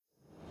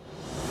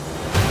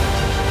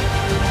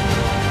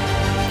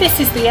This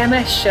is the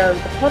MS Show,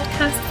 the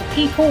podcast for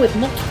people with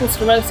multiple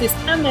sclerosis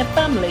and their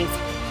families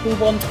who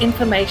want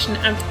information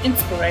and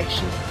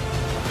inspiration.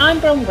 I'm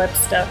Bron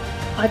Webster.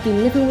 I've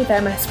been living with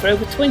MS for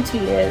over 20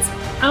 years.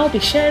 I'll be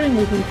sharing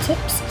with you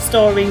tips,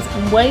 stories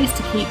and ways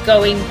to keep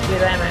going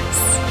with MS.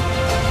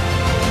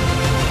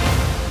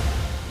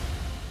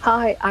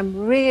 Hi, I'm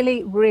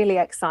really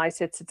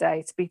excited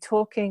today to be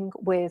talking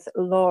with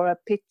Laura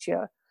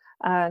Piccio.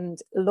 And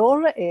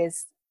Laura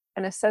is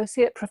an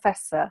associate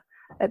professor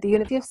at the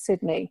University of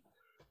Sydney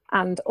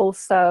and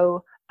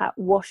also at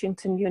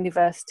Washington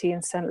University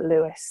in St.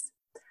 Louis.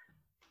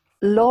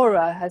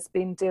 Laura has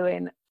been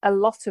doing a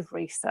lot of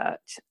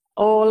research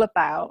all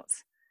about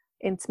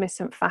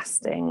intermittent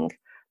fasting,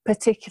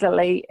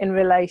 particularly in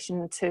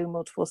relation to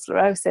multiple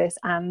sclerosis,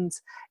 and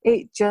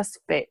it just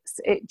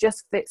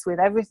fits with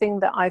everything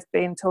that I've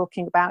been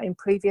talking about in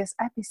previous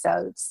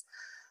episodes.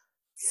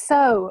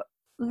 So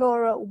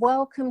Laura,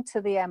 welcome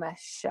to the MS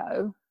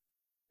Show.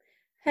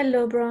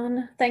 Hello,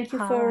 Bron. Thank you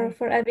for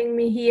having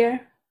me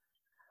here.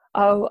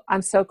 Oh,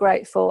 I'm so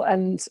grateful.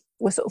 And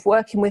we're sort of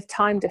working with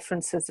time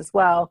differences as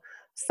well.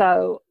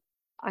 So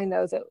I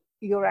know that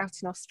you're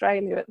out in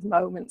Australia at the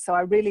moment. So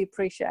I really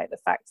appreciate the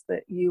fact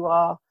that you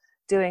are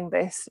doing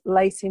this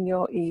late in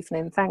your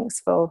evening. Thanks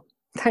for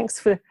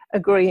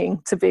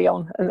agreeing to be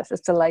on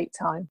at a late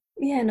time.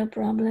 Yeah, no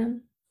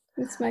problem.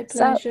 It's my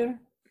pleasure.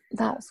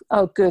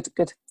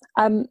 Good.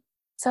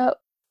 So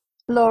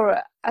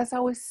Laura, as I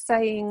was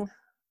saying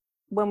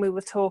when we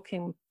were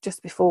talking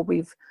just before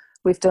we've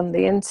done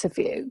the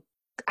interview,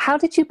 how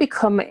did you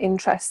become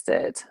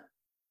interested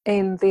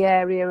in the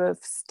area of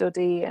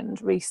study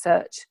and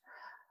research,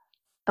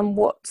 and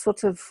what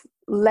sort of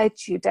led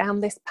you down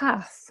this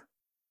path?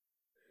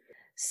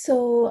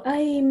 So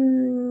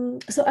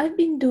I've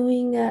been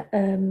doing.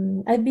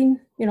 I'm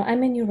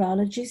a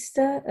neurologist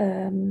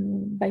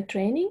by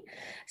training.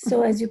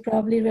 So as you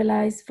probably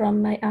realize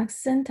from my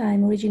accent,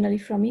 I'm originally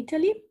from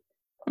Italy.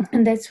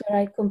 And that's where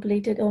I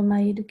completed all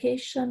my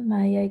education.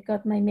 I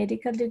got my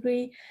medical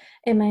degree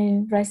and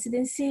my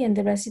residency, and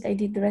I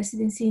did the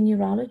residency in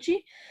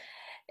neurology.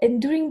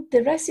 And during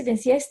the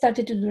residency, I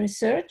started to do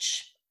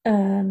research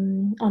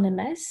on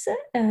MS,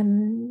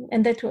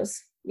 and that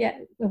was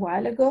a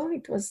while ago.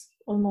 It was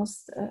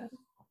almost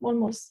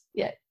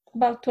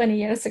about 20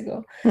 years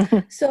ago.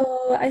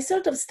 So I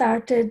sort of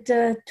started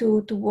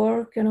to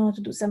work,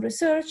 to do some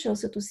research,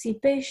 also to see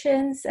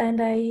patients,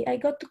 and I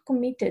got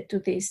committed to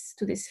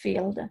this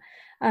field.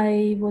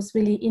 I was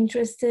really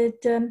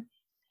interested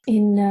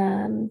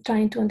in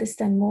trying to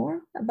understand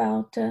more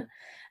about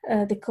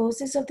the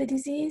causes of the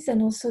disease,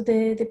 and also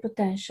the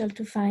potential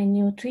to find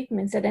new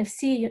treatments. And I've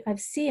seen,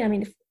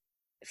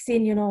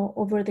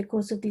 over the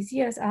course of these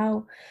years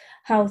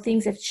how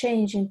things have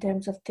changed in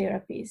terms of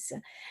therapies.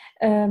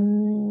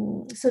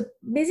 So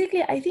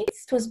basically, I think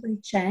it was by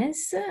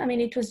chance.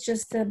 It was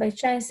just by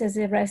chance. As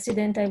a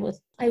resident, I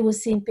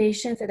was seeing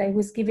patients, and I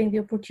was given the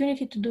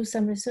opportunity to do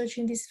some research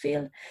in this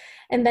field,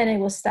 and then I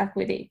was stuck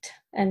with it,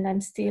 and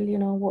I'm still,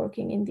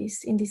 working in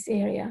this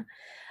area.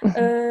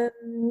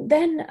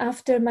 Then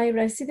after my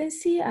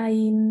residency,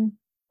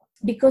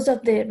 because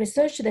of the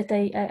research that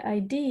I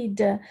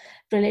did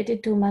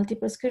related to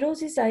multiple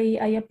sclerosis,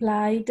 I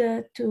applied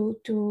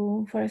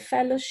for a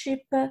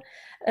fellowship to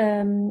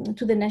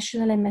the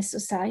National MS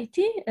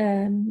Society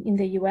in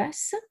the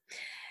US.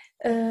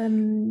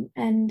 And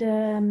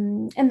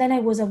then I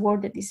was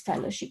awarded this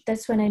fellowship.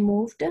 That's when I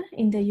moved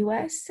in the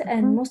US,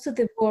 and most of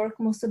the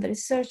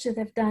research that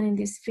I've done in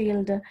this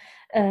field,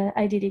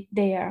 I did it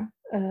there.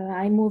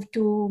 I moved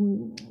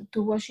to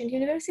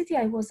Washington University.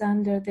 I was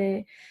under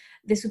the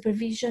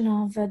supervision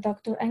of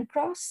Dr. Ann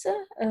Cross.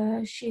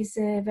 She's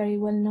a very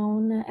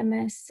well-known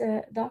MS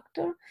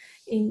doctor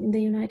in the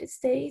United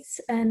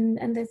States, and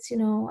that's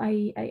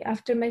I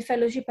after my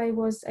fellowship I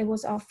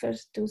was offered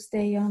to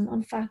stay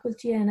on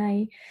faculty,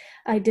 and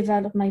I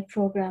developed my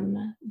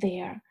program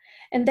there.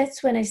 And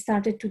that's when I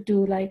started to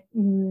do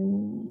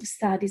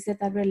studies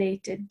that are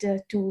related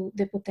to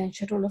the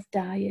potential role of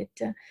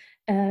diet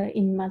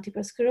in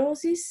multiple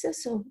sclerosis.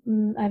 So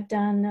I've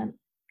done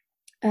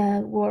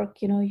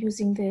work,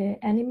 using the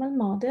animal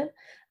model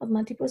of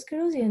multiple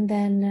sclerosis, and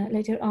then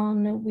later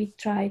on we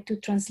try to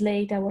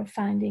translate our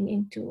finding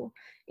into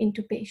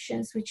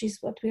patients, which is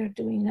what we are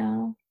doing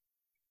now.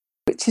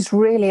 Which is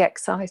really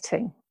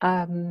exciting,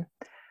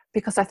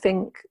 because I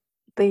think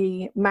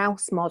the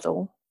mouse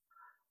model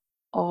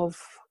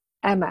of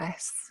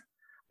MS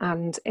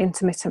and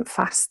intermittent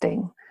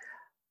fasting,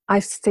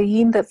 I've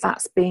seen that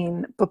that's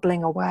been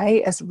bubbling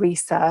away as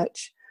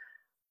research.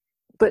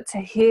 But to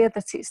hear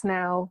that it's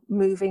now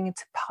moving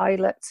into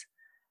pilot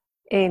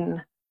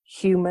in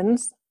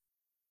humans,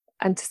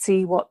 and to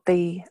see what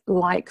the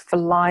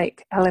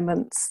like-for-like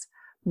elements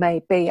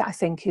may be, I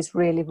think is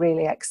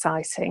really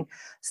exciting.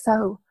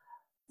 So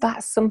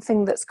that's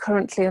something that's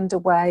currently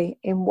underway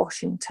in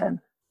Washington.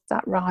 Is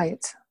that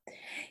right?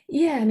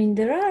 Yeah,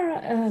 there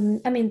are.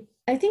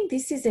 I think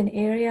this is an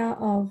area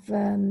of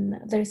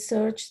the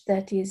research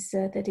that is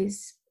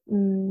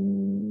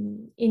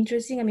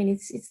interesting.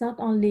 It's not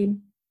only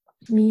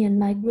me and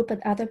my group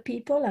and other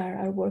people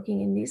are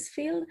working in this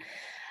field.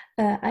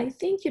 I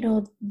think,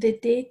 the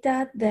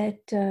data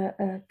that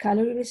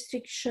calorie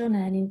restriction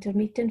and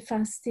intermittent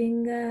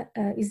fasting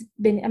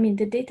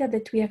the data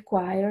that we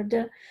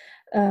acquired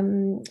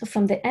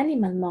from the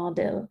animal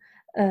model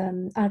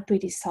are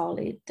pretty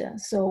solid.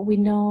 So we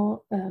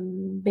know,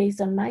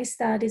 based on my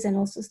studies and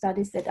also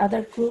studies that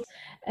other groups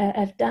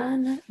have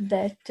done,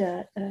 that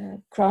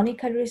chronic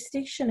calorie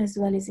restriction as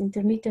well as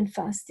intermittent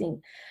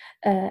fasting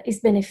is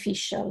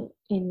beneficial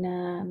in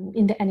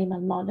the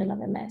animal model of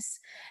MS.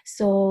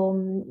 So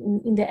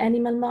in the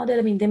animal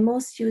model, the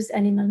most used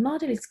animal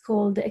model is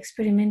called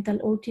experimental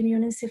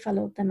autoimmune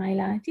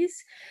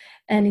encephalomyelitis,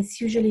 and it's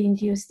usually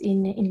induced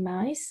in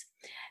mice.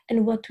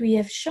 And what we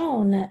have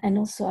shown, and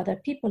also other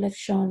people have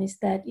shown, is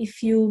that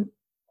if you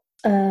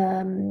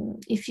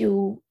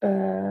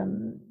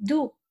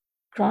do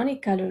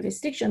chronic calorie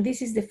restriction,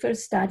 this is the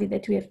first study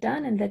that we have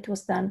done, and that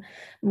was done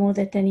more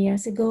than 10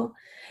 years ago.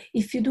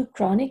 If you do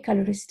chronic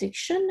calorie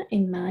restriction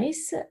in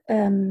mice,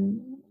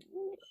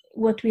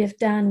 what we have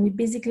done, we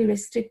basically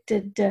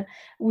restricted, they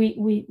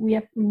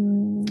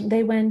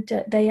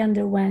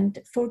underwent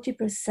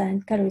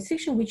 40% calorie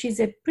restriction, which is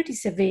a pretty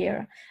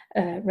severe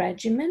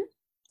regimen.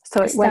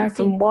 So it went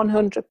from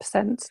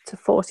 100% to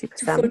 40%.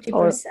 To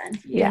 40%,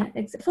 yeah.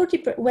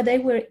 40%. What they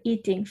were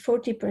eating,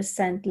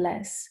 40%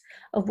 less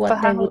of what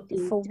they would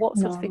eat. For what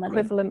sort of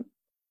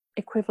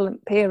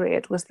equivalent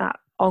period was that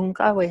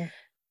ongoing?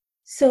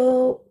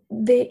 So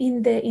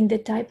in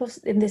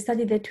the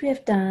study that we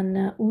have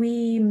done,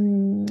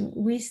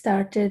 we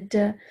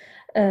started.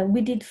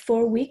 We did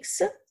 4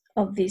 weeks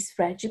of this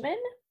regimen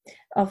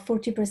of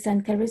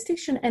 40% calorie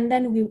restriction, and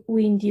then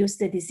we induced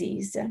the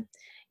disease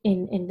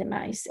in the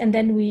mice, and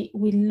then we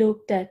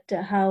looked at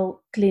how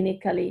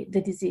clinically the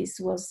disease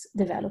was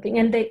developing,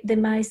 and the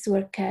mice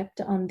were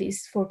kept on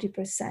this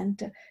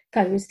 40%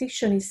 calorie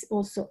restriction is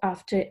also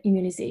after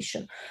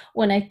immunization.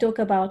 When I talk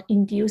about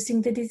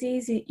inducing the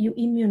disease, you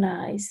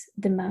immunize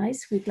the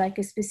mice with like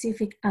a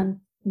specific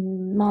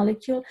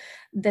molecule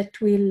that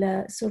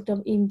will sort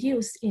of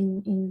induce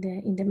in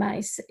the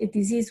mice a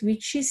disease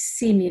which is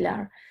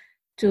similar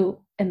to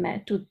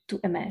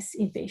MS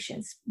in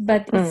patients,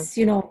 but it's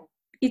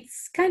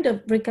it's kind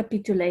of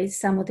recapitulates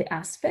some of the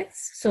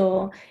aspects.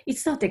 So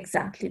it's not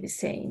exactly the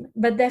same,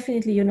 but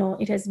definitely,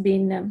 it has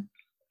been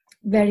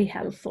very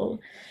helpful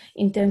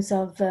in terms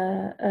of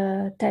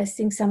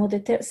testing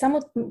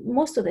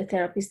most of the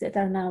therapies that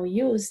are now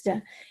used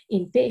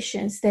in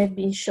patients. They've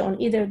been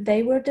shown either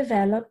they were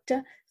developed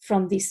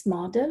from this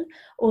model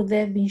or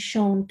they've been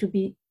shown to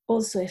be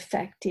also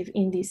effective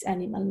in this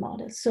animal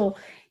model. So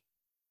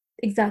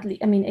exactly,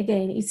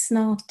 again, it's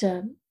not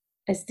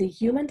as the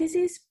human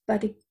disease,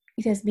 but it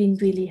has been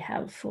really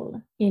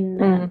helpful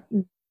in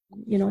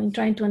in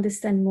trying to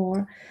understand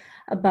more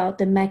about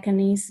the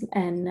mechanism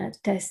and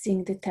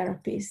testing the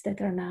therapies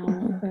that are now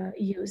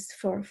used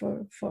for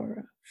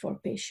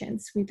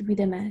patients with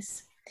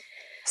MS.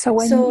 So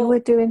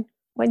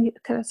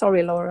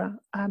sorry, Laura,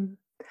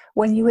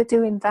 when you were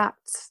doing that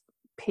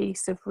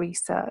piece of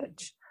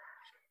research,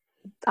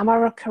 am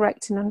I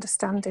correct in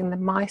understanding the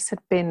mice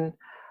had been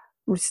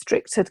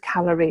restricted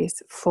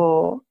calories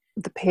for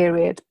the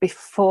period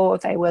before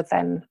they were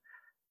then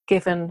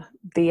given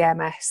the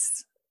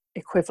MS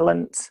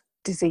equivalent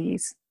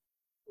disease?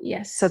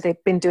 Yes. So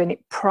they've been doing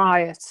it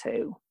prior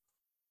to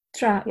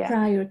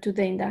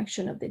the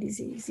induction of the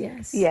disease.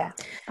 Yes. Yeah.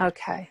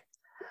 Okay.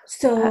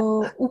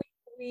 So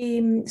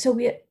this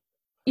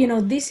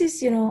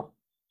is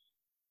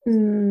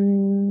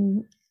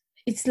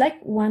it's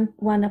like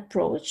one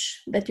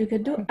approach that you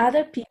could do.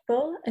 Other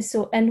people,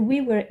 and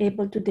we were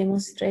able to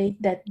demonstrate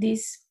that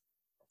this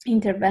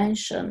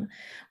intervention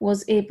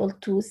was able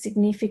to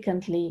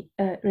significantly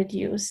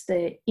reduce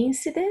the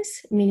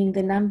incidence, meaning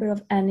the number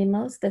of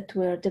animals that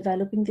were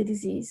developing the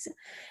disease.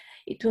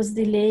 It was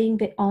delaying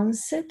the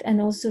onset and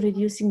also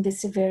reducing the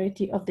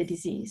severity of the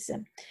disease.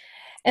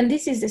 And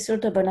this is a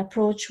sort of an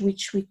approach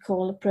which we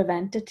call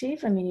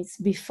preventative. It's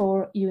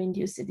before you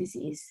induce the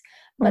disease.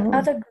 But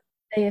other groups,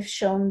 they have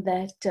shown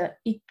that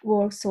it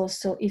works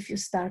also if you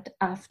start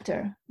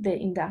after the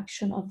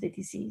induction of the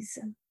disease.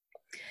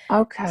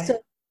 Okay.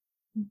 So,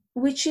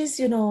 which is,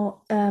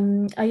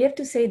 I have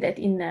to say that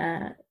in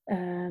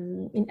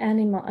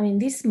animal,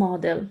 this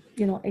model,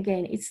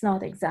 again, it's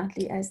not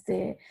exactly as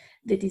the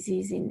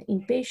disease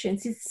in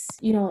patients. It's,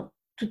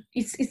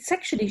 it's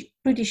actually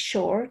pretty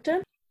short.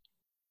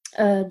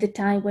 The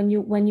time when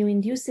you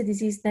induce the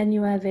disease, then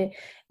you have a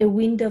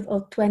window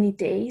of 20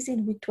 days,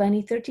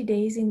 30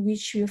 days in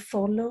which you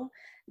follow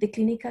the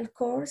clinical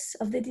course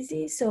of the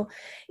disease. So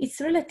it's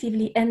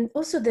relatively, and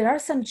also there are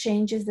some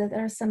changes, that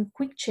are some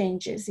quick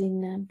changes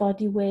in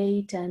body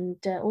weight, and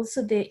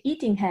also the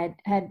eating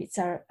habits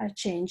are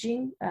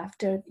changing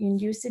after you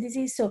induce the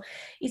disease. So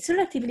it's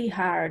relatively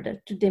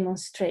hard to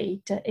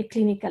demonstrate a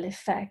clinical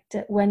effect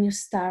when you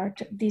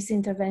start this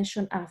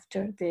intervention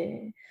after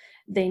the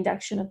the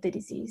induction of the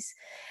disease.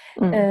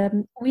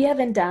 Mm. We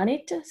haven't done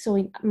it, so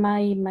in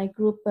my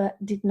group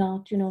did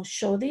not,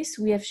 show this.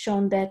 We have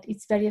shown that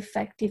it's very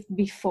effective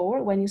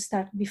before, when you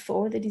start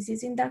before the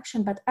disease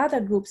induction, but other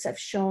groups have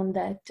shown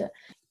that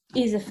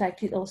is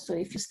effective also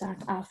if you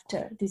start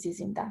after disease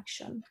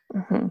induction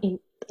in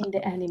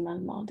the animal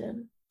model.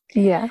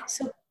 Yeah.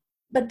 So,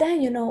 but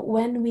then,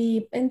 when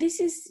we, and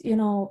this is,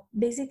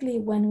 basically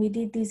when we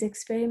did this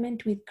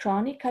experiment with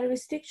chronic calorie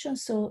restriction,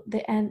 so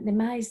the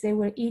mice, they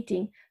were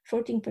eating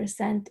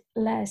 14%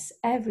 less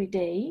every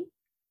day.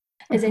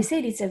 As I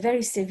said, it's a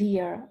very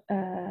severe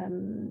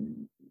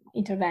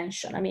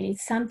intervention. I mean,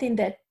 it's something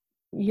that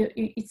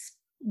it's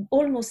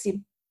almost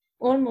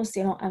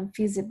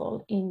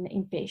unfeasible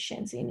in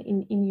patients,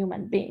 in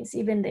human beings,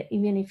 even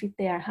if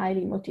they are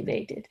highly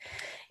motivated.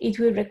 It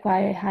will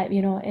require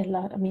a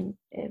lot. I mean,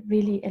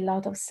 really a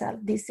lot of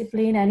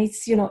self-discipline, and it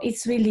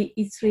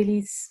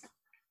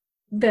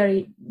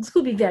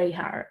could be very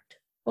hard,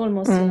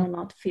 almost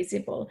not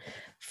feasible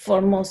for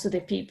most of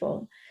the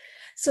people.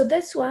 So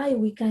that's why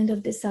we kind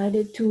of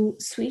decided to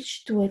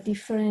switch to a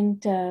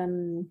different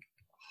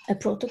a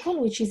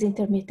protocol, which is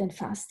intermittent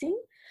fasting.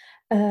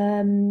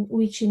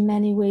 Which in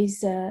many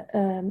ways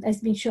has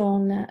been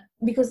shown,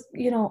 because,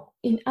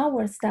 in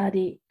our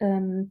study,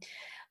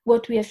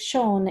 what we have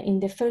shown in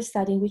the first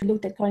study, in which we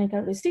looked at chronic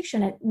calorie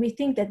restriction, we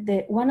think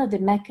that one of the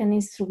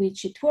mechanisms through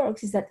which it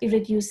works is that it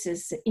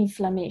reduces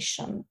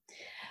inflammation.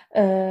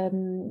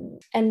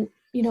 And,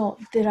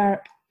 there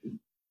are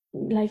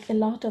like a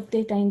lot of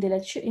data in the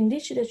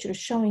literature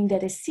showing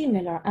that a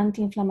similar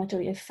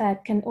anti-inflammatory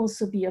effect can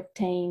also be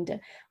obtained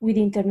with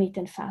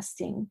intermittent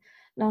fasting.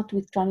 Not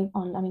with chronic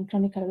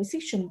calorie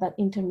restriction, but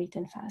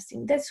intermittent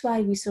fasting. That's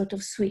why we sort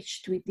of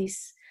switched with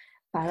this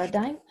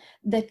paradigm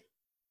that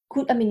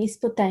is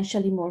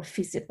potentially more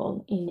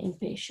feasible in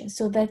patients.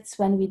 So that's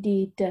when we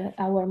did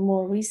our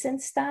more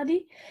recent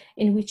study,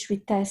 in which we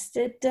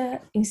tested,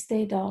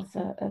 instead of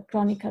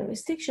chronic calorie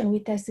restriction, we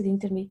tested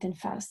intermittent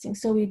fasting.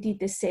 So we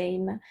did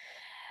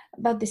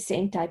about the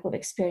same type of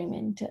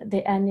experiment.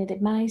 The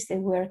mice, they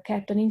were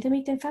kept on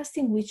intermittent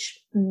fasting,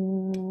 which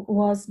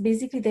was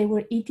basically they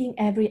were eating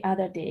every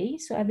other day.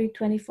 So every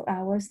 24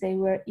 hours, they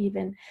were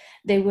either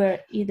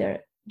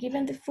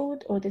given the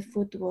food or the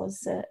food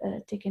was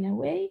taken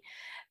away.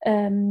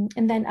 And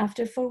then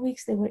after 4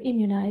 weeks, they were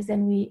immunized,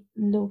 and we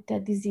looked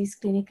at disease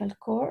clinical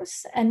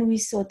course, and we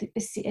saw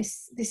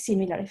the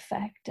similar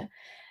effect.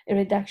 A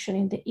reduction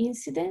in the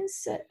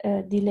incidence,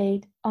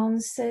 delayed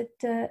onset,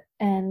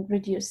 and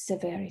reduced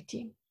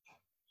severity.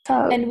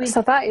 So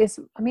that is,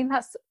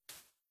 that's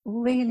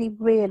really,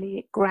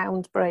 really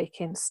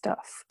groundbreaking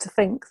stuff, to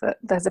think that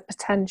there's a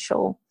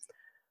potential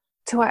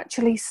to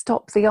actually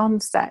stop the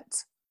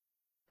onset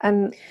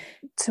and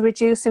to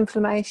reduce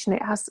inflammation.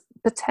 It has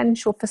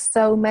potential for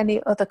so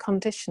many other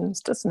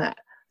conditions, doesn't it,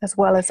 as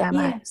well as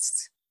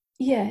MS?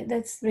 Yeah,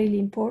 that's really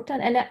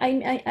important. And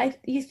I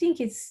think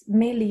it's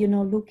mainly,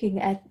 looking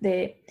at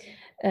the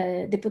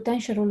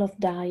potential role of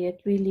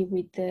diet, really,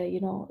 with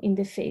in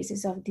the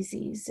phases of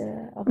disease,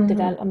 of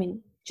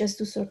development. Just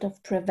to sort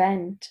of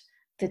prevent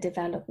the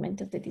development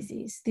of the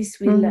disease. This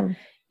will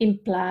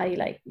imply,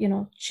 like,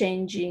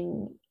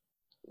 changing,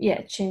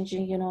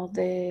 changing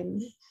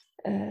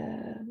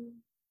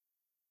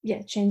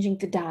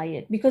the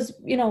diet, because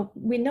we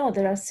know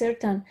there are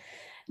certain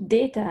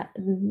data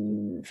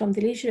from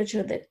the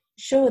literature that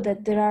show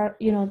that there are,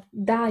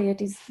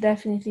 diet is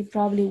definitely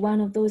probably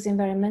one of those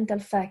environmental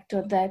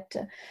factors that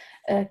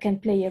can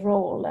play a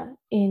role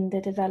in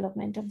the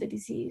development of the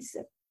disease.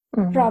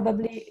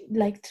 Probably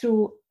like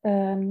through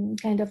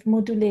kind of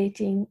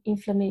modulating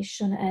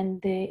inflammation and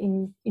the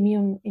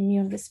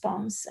immune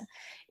response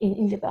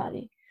in the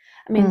body.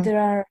 There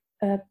are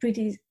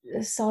pretty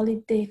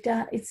solid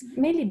data. It's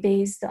mainly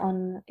based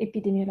on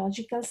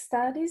epidemiological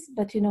studies,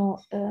 but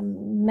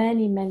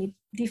many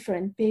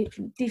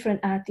different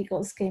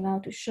articles came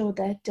out to show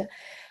that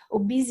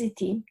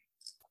obesity,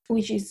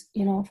 which is,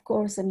 of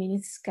course,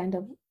 it's kind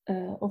of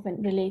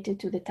often related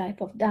to the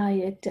type of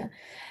diet.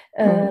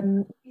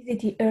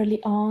 Obesity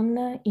early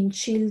on in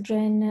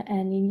children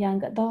and in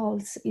young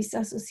adults is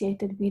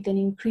associated with an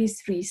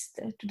increased risk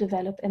to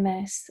develop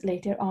MS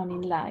later on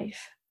in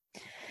life.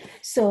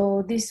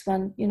 So this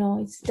one,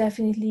 it's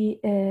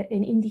definitely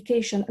an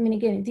indication.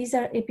 Again, these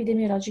are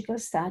epidemiological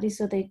studies,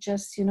 so they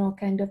just,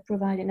 kind of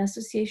provide an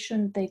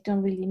association. They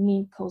don't really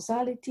mean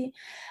causality,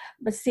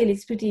 but still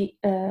it's pretty,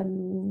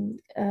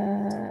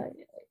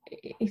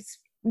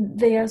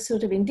 they are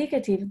sort of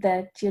indicative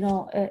that,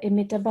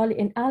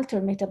 an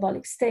altered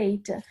metabolic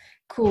state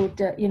could,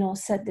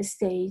 set the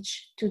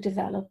stage to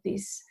develop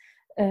this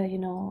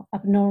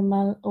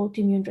abnormal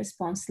autoimmune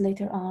response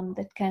later on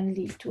that can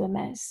lead to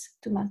MS,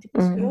 to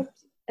multiple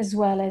sclerosis, as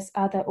well as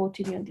other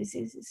autoimmune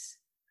diseases.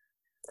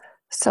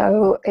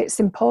 So it's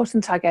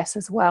important, I guess,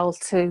 as well,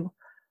 to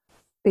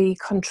be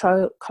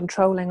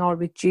controlling or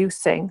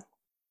reducing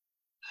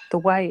the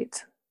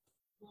weight.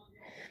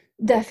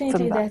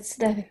 Definitely,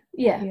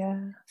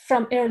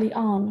 from early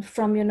on,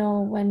 from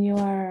when you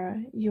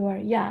are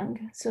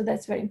young. So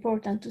that's very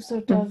important to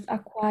sort of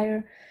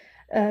acquire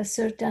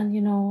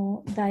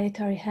certain,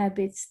 dietary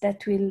habits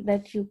that will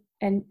let you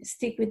and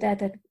stick with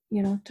that,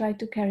 try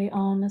to carry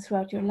on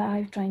throughout your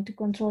life, trying to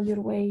control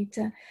your weight.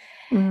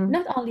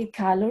 Not only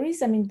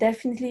calories, I mean,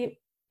 definitely,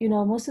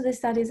 most of the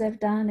studies I've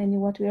done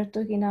and what we are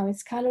talking now,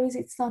 it's calories.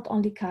 It's not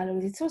only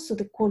calories, it's also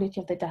the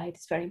quality of the diet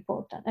is very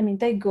important. I mean,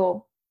 they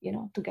go,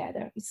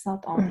 together. It's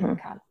not only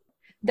calories.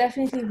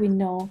 Definitely we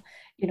know,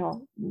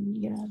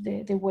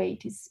 the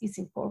weight is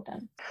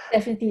important.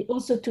 Definitely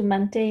also to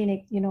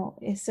maintain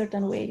a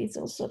certain weight, it's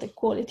also the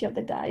quality of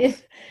the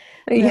diet.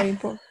 Very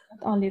important,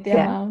 not only the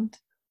amount.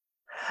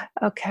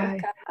 Okay.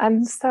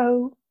 And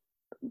so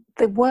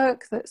the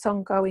work that's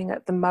ongoing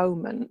at the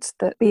moment,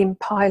 that being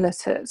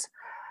piloted,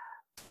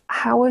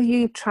 how are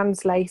you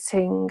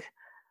translating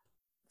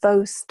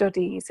those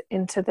studies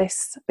into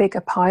this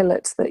bigger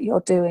pilot that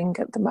you're doing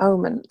at the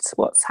moment?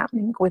 What's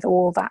happening with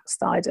all that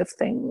side of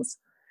things?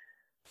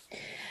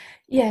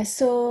 Yeah,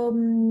 so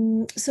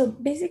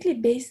basically,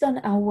 based on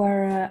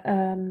our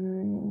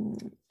on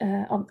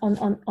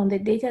the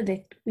data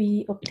that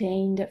we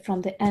obtained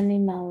from the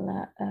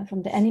animal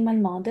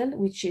model,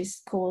 which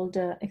is called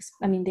the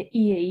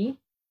EAE.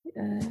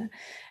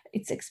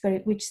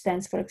 Which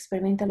stands for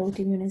experimental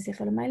autoimmune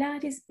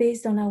encephalomyelitis.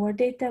 Based on our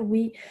data,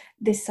 we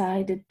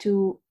decided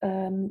to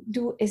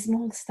do a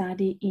small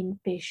study in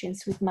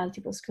patients with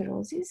multiple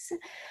sclerosis.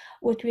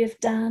 What we have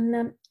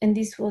done, and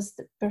this was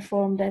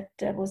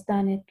was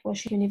done at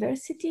Washington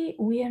University,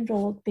 we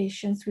enrolled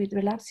patients with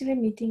relapsing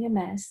remitting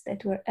MS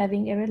that were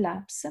having a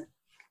relapse,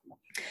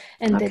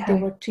 and that they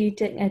were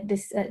treated at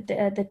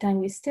the time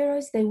with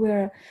steroids. They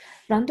were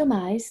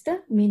randomized,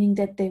 meaning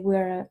that they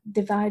were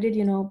divided,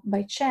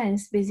 by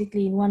chance,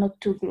 basically in one or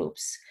two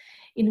groups.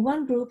 In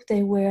one group,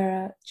 they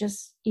were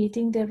just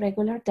eating the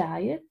regular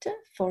diet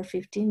for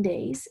 15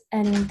 days.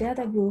 And in the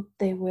other group,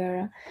 they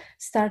were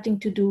starting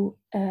to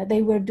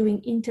they were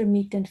doing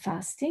intermittent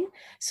fasting.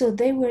 So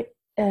they were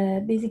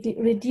basically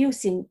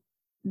reducing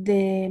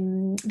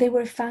they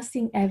were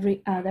fasting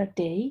every other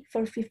day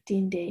for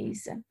 15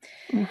 days.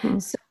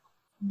 So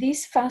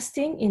this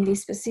fasting in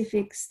this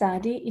specific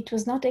study, it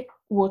was not a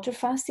water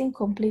fasting,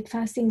 complete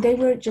fasting. They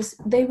were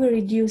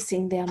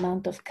reducing the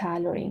amount of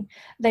calorie.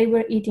 They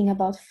were eating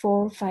about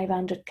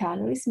 400-500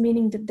 calories,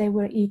 meaning that they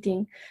were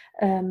eating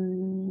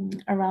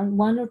around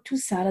 1 or 2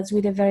 salads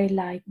with a very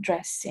light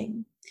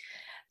dressing.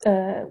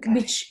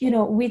 Which,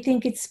 we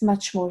think it's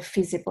much more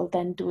feasible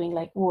than doing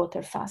like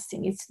water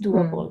fasting. It's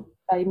doable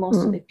by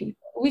most of the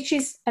people, which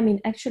is,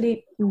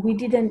 actually,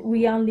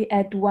 we only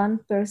had one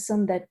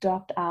person that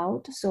dropped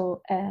out,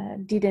 so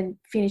didn't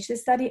finish the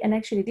study. And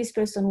actually this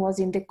person was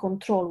in the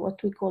control,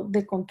 what we call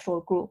the control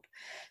group.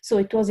 So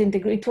it was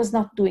it was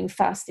not doing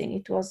fasting.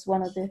 It was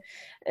one of the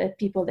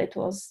people that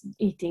was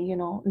eating,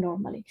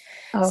 normally.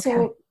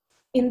 So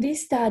in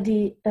this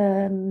study,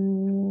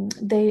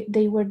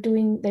 they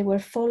were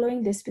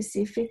following the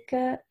specific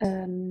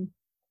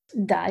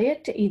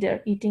diet,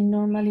 either eating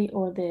normally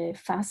or the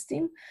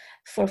fasting,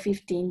 for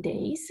 15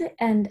 days.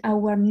 And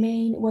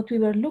what we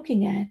were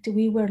looking at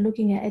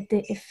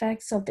the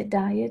effects of the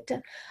diet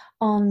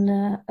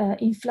on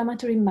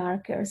inflammatory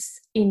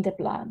markers in the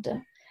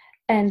blood,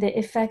 and the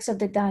effects of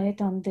the diet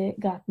on the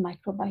gut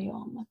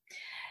microbiome.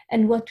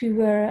 And what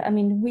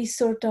we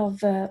sort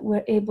of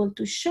were able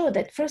to show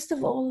that, first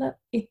of all,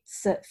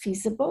 it's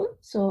feasible.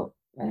 So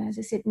as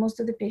I said, most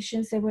of the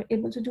patients they were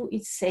able to do,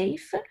 it's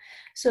safe.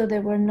 So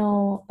there were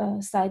no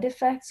side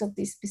effects of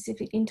this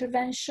specific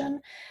intervention.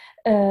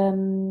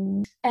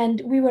 And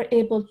we were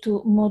able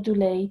to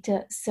modulate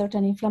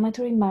certain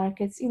inflammatory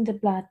markers in the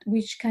blood,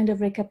 which kind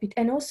of recapitulate,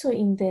 and also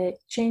in the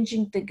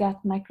changing the gut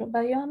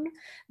microbiome,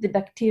 the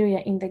bacteria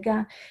in the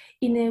gut,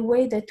 in a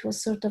way that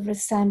was sort of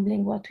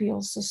resembling what we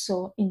also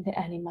saw in the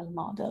animal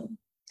model.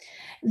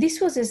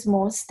 This was a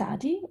small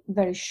study,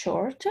 very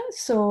short,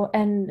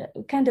 and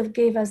kind of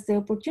gave us the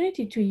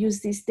opportunity to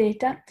use this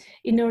data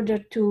in order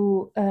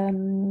to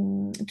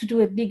do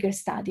a bigger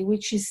study,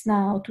 which is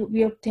now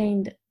we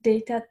obtained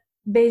data.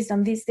 Based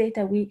on this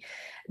data, we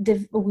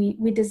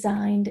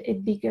designed a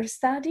bigger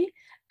study,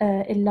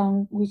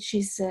 which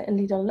is a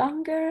little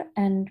longer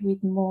and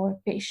with more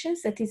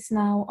patients, that is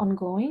now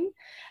ongoing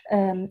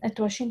at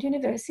Washington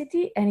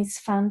University, and it's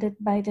funded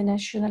by the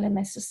National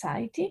MS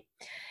Society.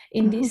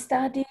 In this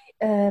study,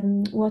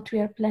 what we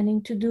are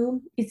planning to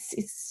do,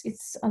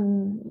 it's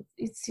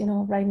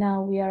right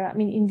now we are,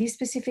 in this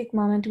specific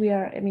moment we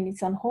are,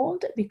 it's on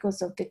hold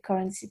because of the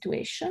current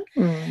situation.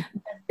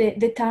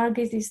 The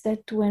target is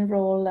that to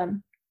enroll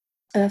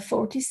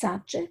 40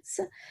 subjects,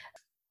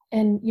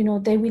 and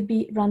they will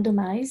be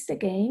randomized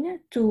again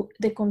to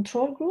the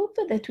control group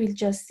that will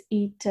just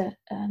eat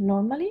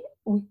normally.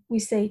 We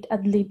say it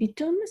ad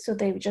libitum, so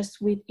they just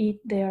will eat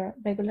their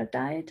regular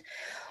diet,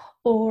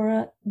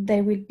 or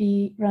they will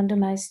be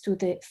randomized to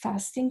the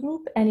fasting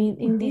group. And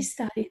in this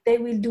study, they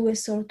will do a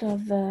sort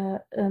of,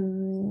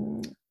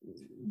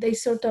 they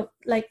sort of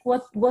like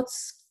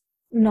what's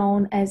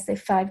known as the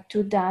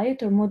 5-2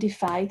 diet or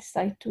modified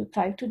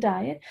 5-2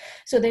 diet.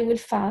 So they will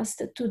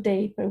fast 2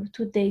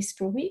 days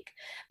per week.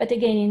 But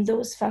again, in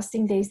those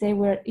fasting days,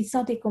 it's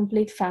not a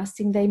complete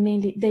fasting.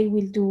 They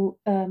will do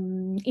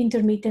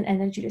intermittent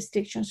energy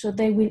restriction. So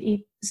they will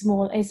eat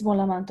a small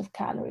amount of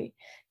calories,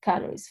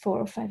 400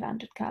 or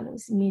 500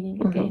 calories,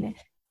 meaning again,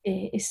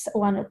 is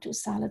 1 or 2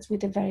 salads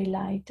with a very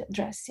light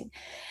dressing.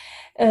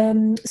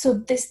 So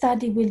the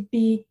study will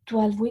be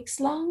 12 weeks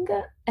long,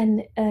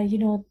 and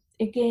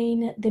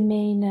again, the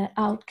main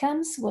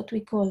outcomes, what we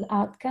call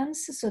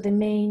outcomes, so the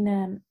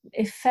main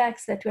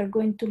effects that we are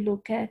going to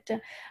look at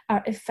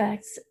are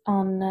effects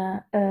on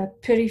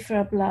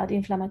peripheral blood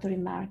inflammatory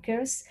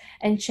markers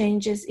and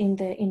changes in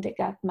the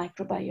gut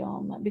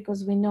microbiome,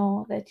 because we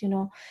know that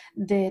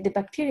the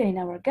bacteria in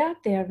our gut,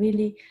 they are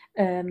really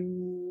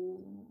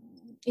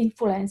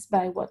influenced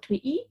by what we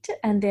eat,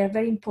 and they are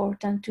very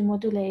important to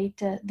modulate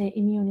the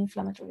immune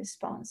inflammatory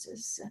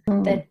responses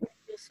that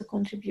also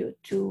contribute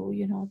to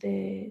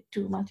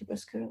to multiple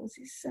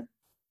sclerosis.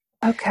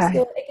 Okay.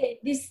 So again,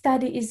 this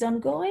study is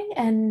ongoing,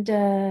 and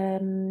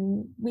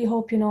we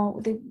hope we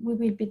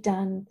will be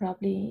done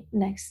probably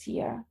next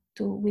year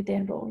with the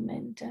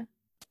enrollment.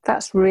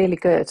 That's really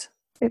good.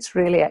 It's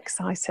really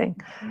exciting.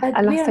 But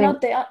and we are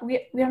not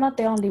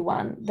the only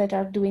one that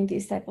are doing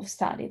this type of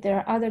study. There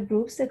are other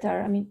groups that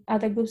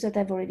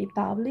have already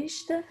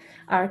published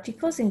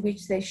articles in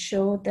which they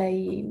show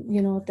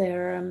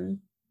their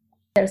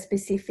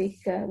specific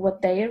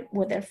what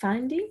they're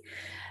finding,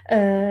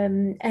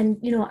 and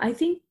I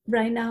think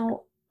right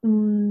now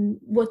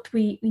what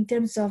we, in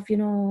terms of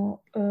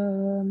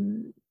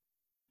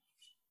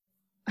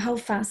how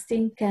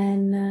fasting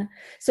can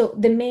so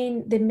the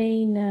main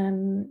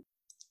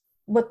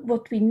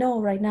what we know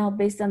right now,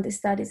 based on the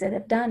studies that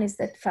I've done, is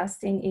that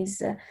fasting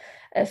is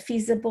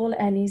feasible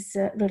and is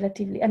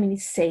relatively,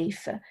 it's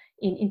safe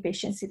in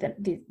patients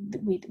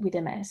with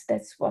MS.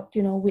 That's what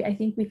I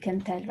think we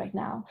can tell right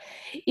now.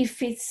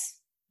 If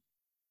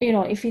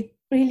if it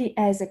really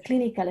has a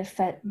clinical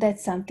effect,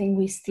 that's something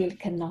we still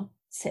cannot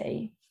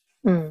say.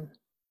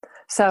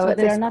 So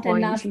there are not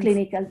enough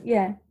clinical.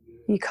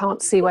 You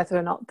can't see whether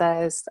or not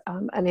there's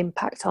an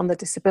impact on the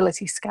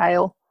disability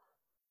scale.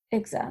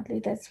 Exactly,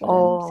 that's what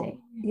I'm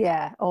saying.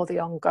 Yeah, or the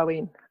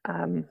ongoing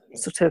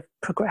sort of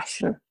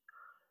progression.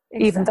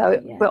 Exactly, even though,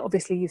 but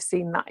obviously you've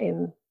seen that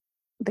in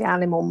the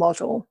animal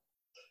model.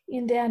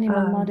 In the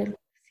animal model,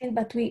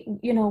 but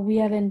we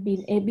haven't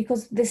been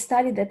because the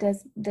study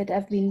that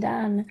have been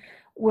done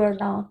were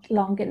not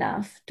long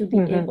enough to be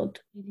able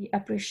to really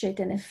appreciate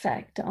an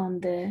effect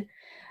on the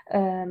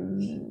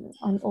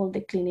on all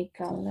the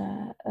clinical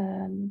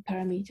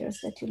parameters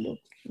that you look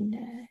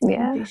in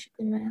patient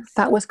MS.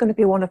 That was going to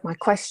be one of my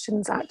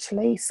questions,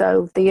 actually.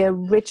 So the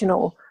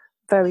original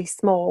very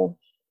small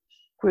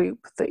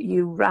group that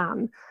you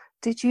ran,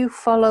 did you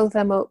follow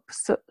them up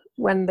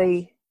when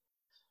the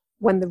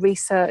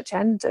research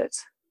ended?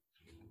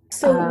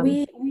 So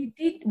we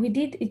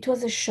did. It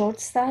was a short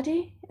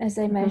study, as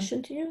I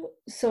mentioned to you.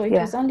 So it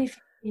was only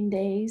 15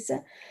 days.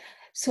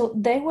 So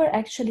they were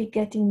actually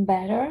getting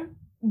better,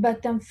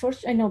 but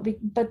unfortunately,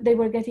 but they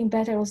were getting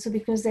better also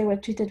because they were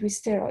treated with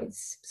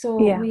steroids. So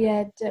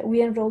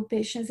we enrolled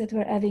patients that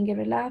were having a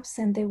relapse,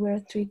 and they were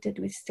treated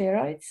with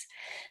steroids.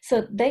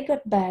 So they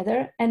got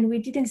better, and we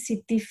didn't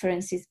see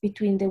differences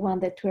between the one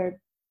that were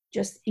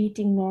just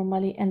eating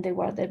normally and the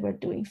one that were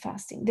doing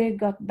fasting. They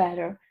got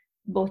better,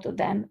 both of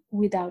them,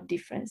 without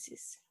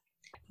differences,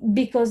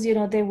 because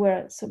they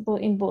were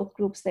in both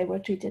groups they were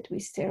treated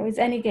with steroids.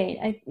 And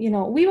again,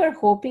 we were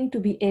hoping to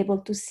be able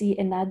to see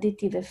an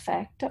additive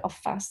effect of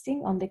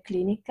fasting on the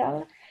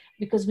clinical,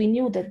 because we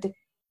knew that the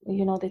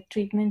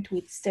treatment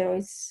with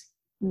steroids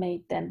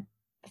made them,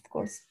 of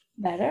course,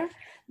 better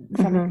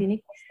from a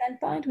clinical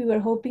standpoint. We were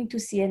hoping to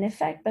see an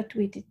effect, but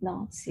we did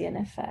not see an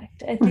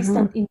effect, at least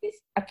in this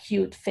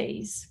acute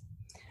phase.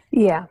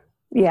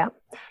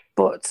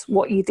 But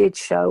what you did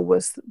show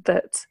was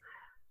that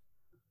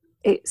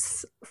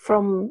it's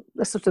from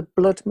the sort of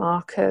blood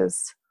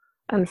markers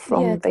and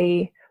from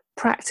the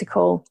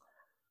practical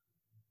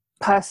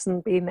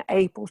person being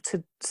able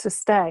to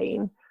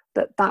sustain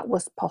that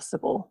was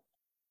possible.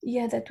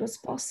 Yeah, that was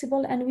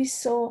possible. And we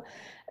saw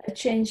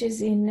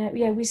changes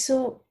we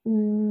saw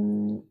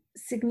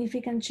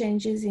significant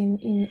changes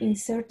in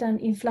certain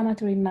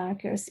inflammatory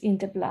markers in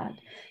the blood.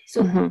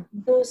 So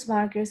those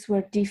markers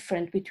were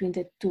different between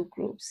the two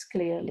groups,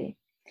 clearly.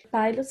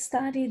 Pilot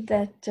study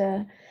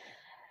that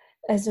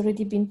has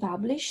already been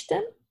published.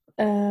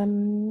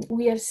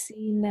 We have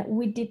seen,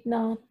 we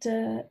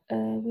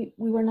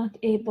were not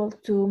able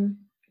to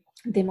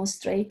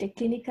demonstrate a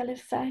clinical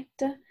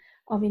effect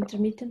of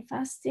intermittent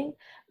fasting,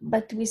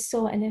 but we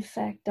saw an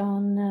effect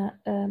on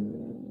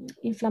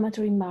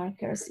inflammatory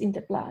markers in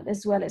the blood,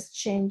 as well as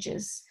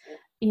changes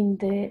in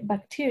the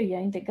bacteria,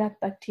 in the gut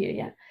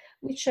bacteria,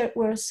 which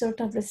were sort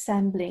of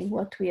resembling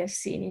what we have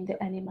seen in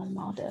the animal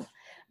model.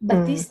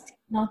 But this did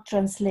not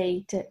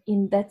translate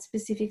in that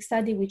specific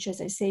study, which, as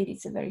I said,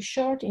 it's a very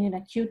short, in an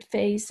acute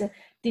phase,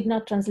 did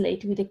not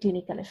translate with a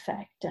clinical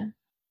effect.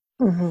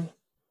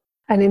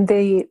 And in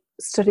the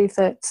study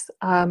that,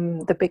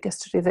 the bigger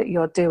study that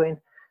you're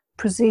doing,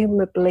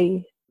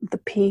 presumably the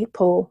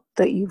people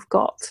that you've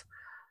got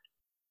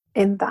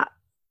in that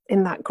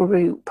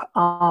group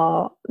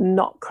are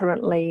not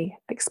currently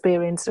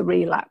experienced a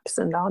relapse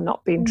and are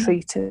not being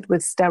treated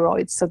with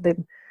steroids. So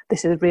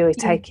this is really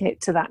taking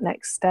it to that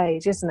next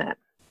stage, isn't it?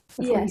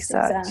 Yes,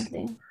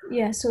 exactly.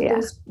 Yeah. So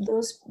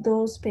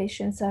those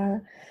patients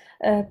are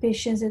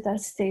patients that are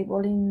stable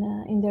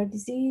in their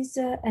disease,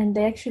 and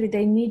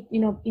they need,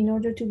 in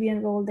order to be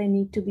enrolled, they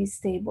need to be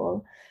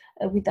stable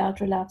without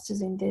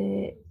relapses in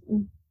the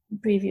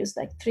previous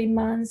 3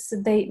 months.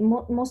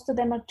 Most of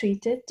them are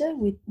treated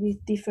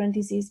with different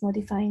disease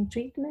modifying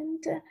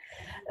treatment.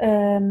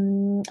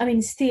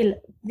 Still,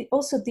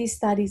 also this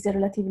study is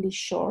relatively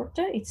short.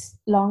 It's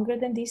longer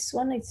than this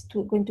one. It's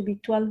going to be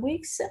 12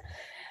 weeks.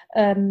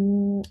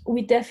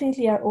 We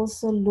definitely are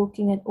also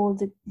looking at all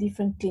the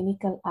different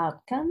clinical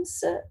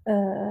outcomes.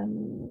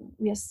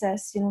 We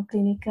assess,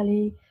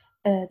 clinically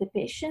the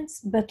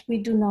patients, but we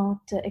do not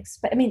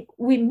expect,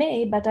 we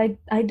may, but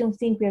I don't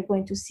think we are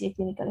going to see a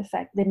clinical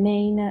effect. The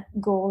main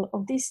goal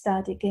of this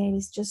study, again,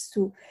 is just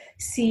to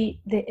see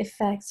the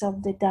effects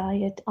of the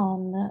diet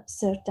on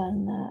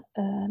certain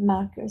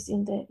markers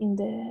in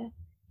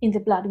the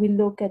blood. We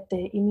look at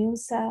the immune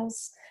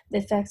cells, the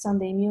effects on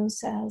the immune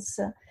cells,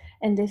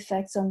 and the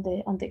effects on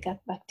the gut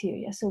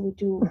bacteria. So we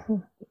do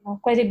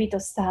quite a bit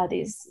of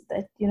studies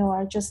that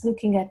are just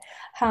looking at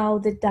how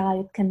the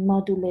diet can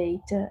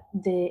modulate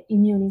the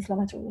immune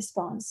inflammatory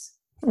response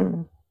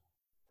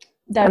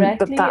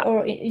directly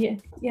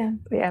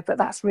but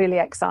that's really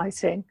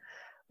exciting,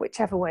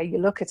 whichever way you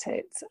look at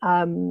it,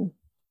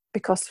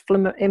 because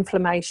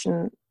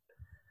inflammation,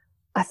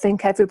 I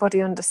think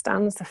everybody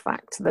understands the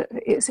fact that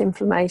it's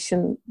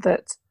inflammation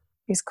that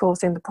is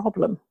causing the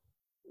problem.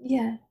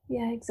 Yeah,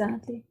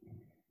 exactly.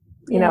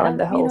 And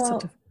the whole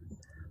sort of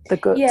the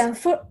gut.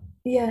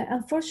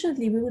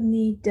 Unfortunately, we would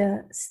need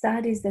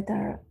studies that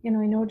are,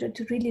 in order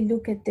to really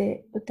look at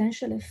the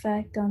potential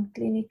effect on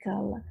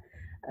clinical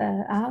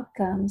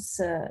outcomes,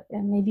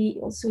 and maybe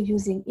also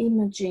using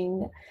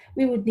imaging,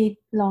 we would need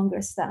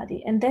longer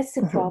study. And that's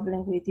the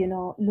problem with,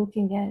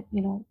 looking at,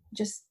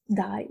 just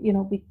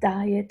with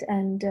diet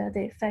and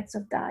the effects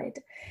of diet.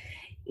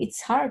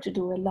 It's hard to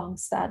do a long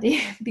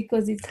study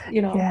because it's,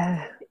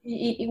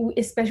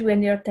 especially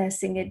when you're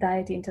testing a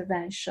diet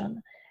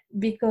intervention,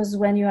 because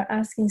when you're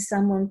asking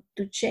someone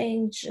to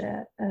change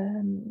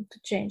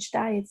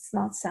diet, it's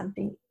not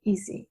something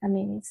easy.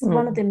 It's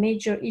one of the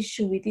major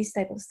issue with this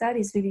type of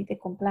studies, really the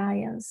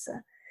compliance.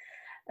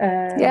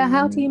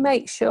 How do you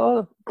make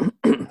sure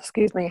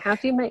excuse me, how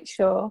do you make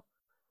sure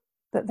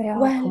that they are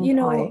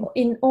complying?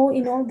 In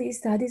all these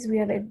studies, we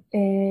have a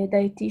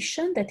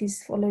dietitian that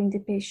is following the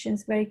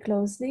patients very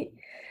closely.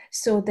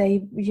 So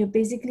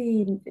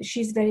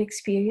she's very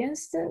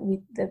experienced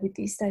with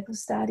these type of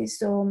studies.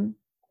 So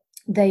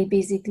they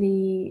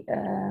basically,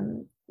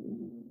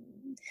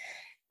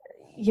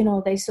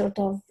 they sort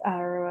of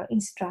are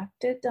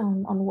instructed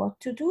on what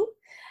to do,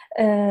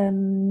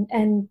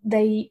 and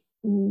they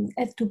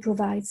have to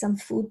provide some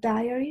food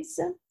diaries.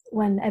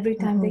 When every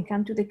time they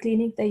come to the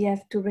clinic, they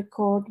have to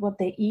record what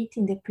they eat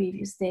in the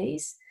previous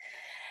days.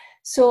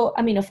 So,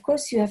 of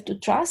course you have to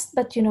trust,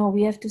 but,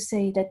 we have to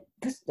say that,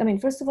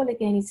 first of all,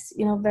 again, it's,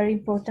 very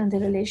important, the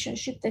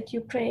relationship that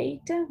you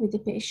create with the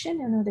patient,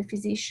 the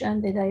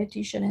physician, the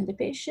dietitian, and the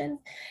patient.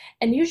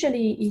 And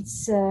usually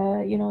it's,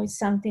 it's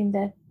something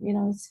that,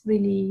 it's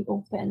really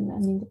open.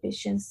 The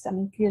patients,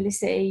 clearly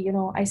say,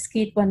 I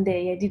skipped one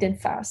day, I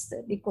didn't fast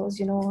because,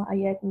 I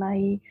had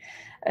my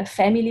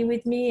family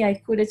with me, I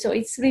couldn't. So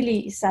it's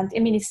really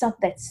something, it's not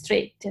that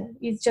strict.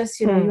 It's just,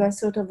 you are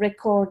sort of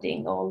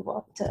recording all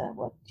what,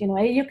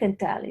 you can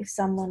tell if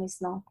someone is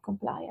not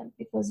compliant,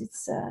 because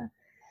it's,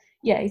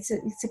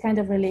 it's a kind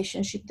of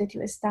relationship that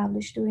you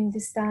establish during the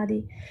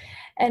study.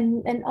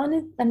 And on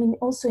it,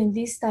 also in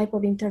this type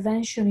of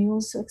intervention, you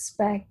also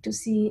expect to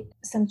see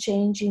some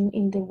change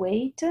in the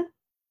weight.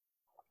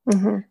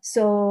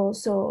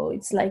 So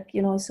it's like,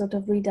 sort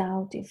of read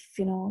out if,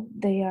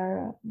 they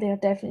are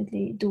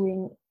definitely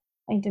doing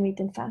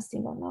intermittent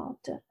fasting or not.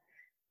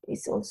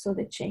 It's also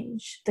the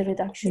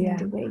reduction in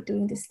the weight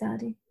during the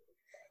study.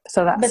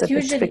 So that's a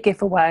bit of a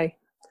giveaway.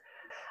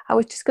 I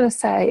was just going to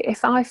say,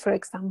 if I, for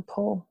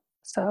example,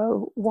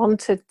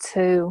 wanted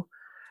to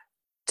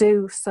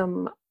do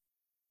some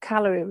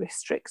calorie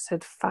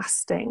restricted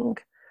fasting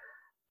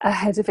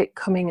ahead of it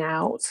coming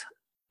out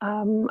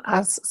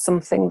as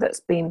something that's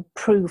been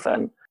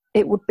proven,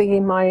 it would be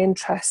in my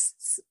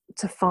interests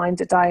to find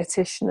a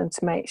dietitian and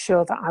to make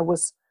sure that I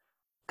was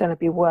going to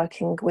be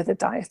working with a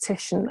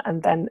dietitian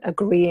and then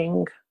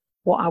agreeing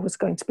what I was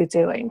going to be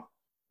doing.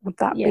 Would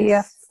that be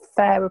a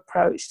fair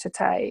approach to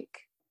take?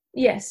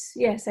 Yes,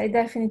 I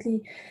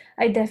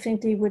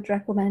definitely would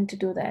recommend to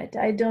do that.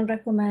 I don't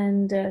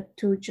recommend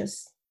to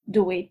just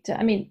do it.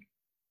 I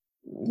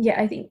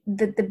think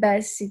that the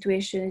best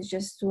situation is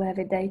just to have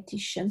a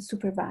dietitian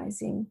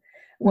supervising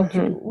what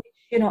you do.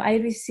 Which, I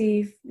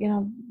receive,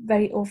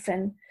 very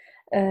often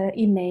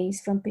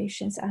emails from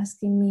patients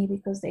asking me,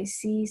 because they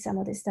see some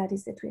of the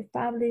studies that we've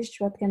published,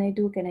 what can I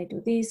do? Can I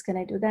do this? Can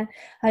I do that?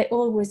 I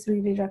always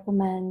really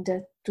recommend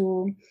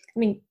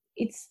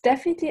it's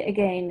definitely,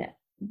 again,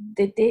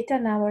 the data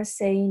now are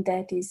saying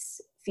that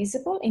is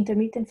feasible.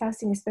 Intermittent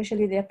fasting,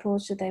 especially the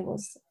approach that I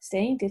was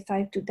saying, the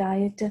 5-2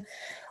 diet,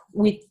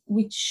 with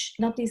which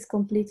not is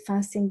complete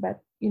fasting,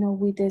 but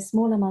with a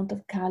small amount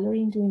of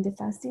calorie during the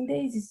fasting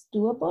days, is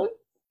doable.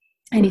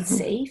 And it's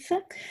safe,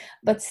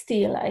 but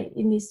still it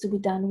needs to be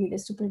done with the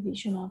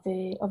supervision of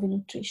a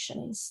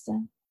nutritionist.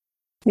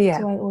 Yeah.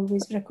 So I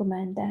always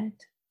recommend that.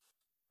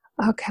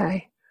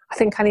 Okay. I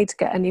think I need to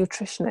get a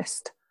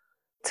nutritionist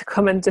to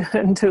come and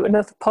do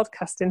another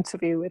podcast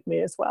interview with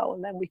me as well,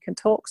 and then we can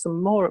talk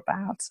some more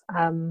about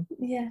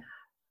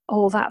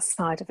all that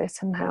side of it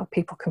and how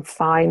people can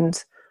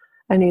find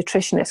a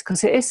nutritionist,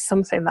 because it is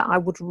something that I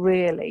would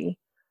really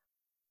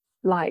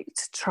like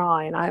to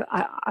try. And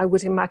I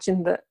would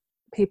imagine that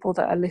people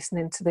that are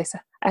listening to this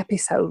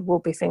episode will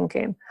be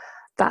thinking,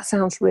 that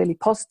sounds really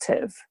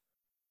positive.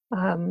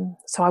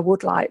 So I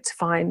would like to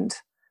find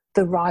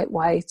the right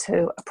way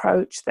to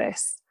approach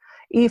this,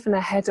 even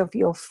ahead of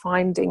your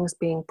findings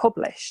being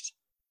published.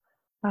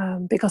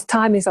 Because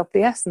time is of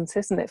the essence,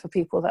 isn't it, for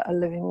people that are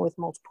living with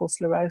multiple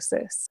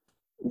sclerosis?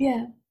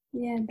 Yeah,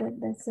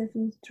 that's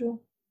definitely true.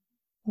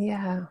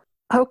 Yeah.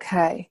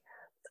 Okay.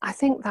 I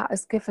think that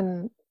has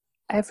given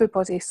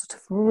everybody sort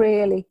of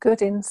really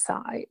good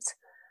insight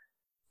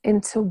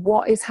into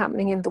what is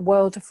happening in the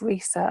world of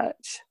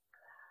research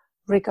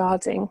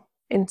regarding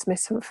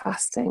intermittent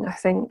fasting. I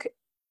think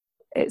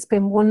it's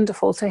been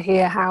wonderful to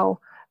hear how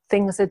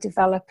things are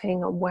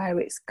developing and where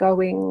it's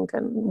going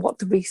and what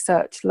the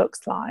research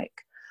looks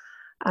like.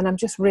 And I'm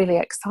just really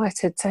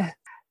excited to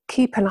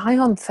keep an eye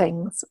on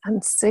things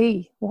and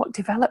see what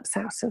develops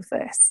out of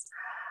this.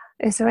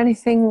 Is there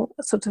anything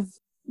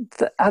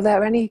are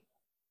there any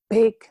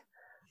big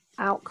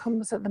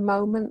outcomes at the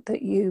moment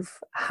that you've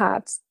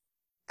had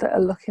that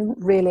are looking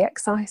really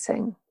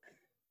exciting?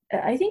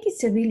 I think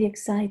it's a really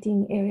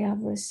exciting area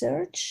of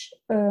research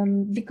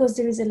because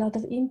there is a lot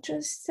of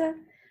interest,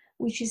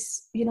 which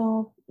is,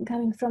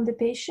 coming from the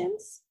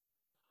patients,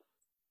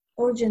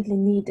 urgently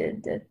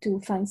needed to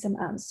find some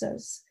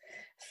answers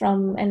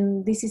from,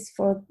 and this is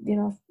for,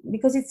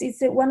 because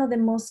it's one of the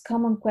most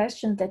common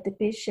questions that the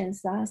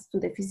patients ask to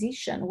the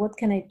physician: what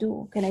can I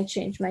do? Can I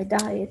change my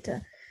diet?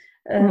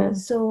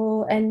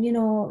 So, and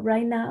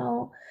right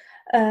now,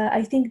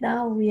 I think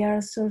now we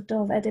are sort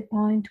of at a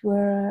point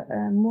where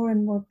more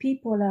and more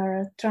people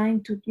are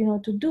trying to,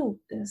 to do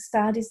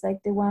studies like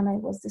the one I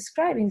was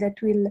describing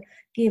that will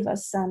give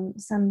us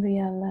some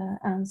real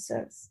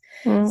answers.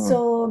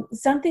 So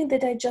something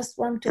that I just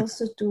want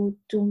also to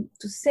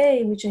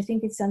say, which I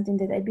think is something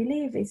that I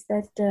believe, is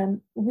that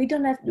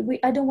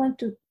I don't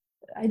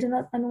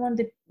want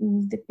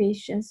the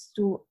patients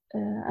to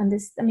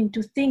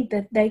to think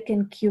that they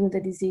can cure the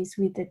disease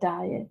with the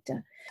diet.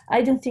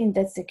 I don't think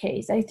that's the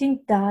case. I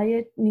think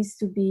diet needs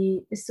to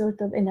be a sort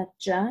of an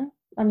adjunct,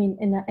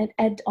 an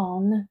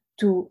add-on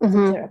to the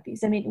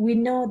therapies. We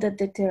know that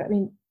the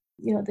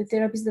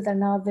therapies that are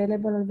now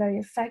available are very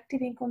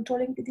effective in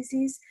controlling the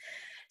disease.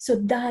 So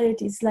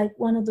diet is like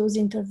one of those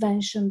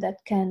interventions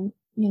that can,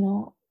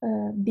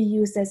 be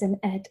used as an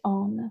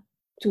add-on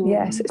to.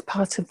 Yes, it's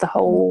part of the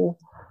whole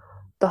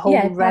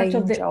range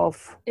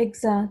of.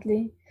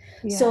 Exactly.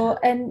 Yeah. So,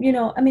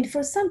 and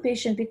for some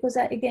patients, because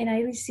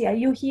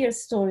you hear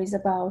stories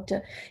about,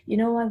 I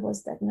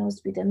was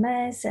diagnosed with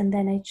MS and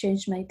then I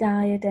changed my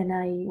diet and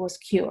I was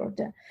cured.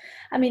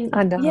 I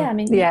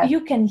know.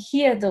 You can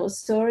hear those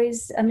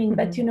stories.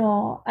 But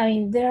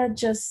there are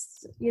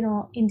just,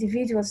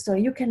 individual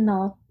stories. You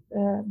cannot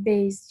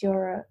base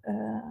your,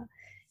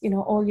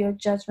 all your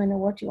judgment on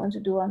what you want to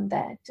do on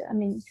that.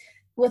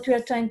 What we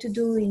are trying to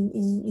do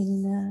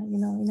in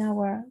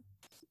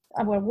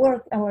our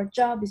work, our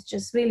job is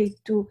just really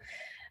to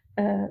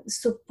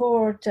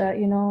support,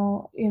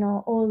 all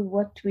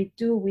what we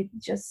do with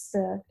just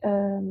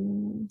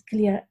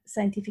clear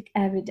scientific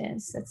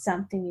evidence that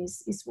something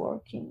is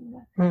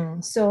working.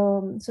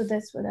 So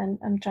that's what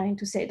I'm trying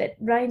to say, that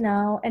right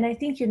now. And I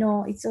think,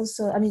 it's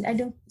also, I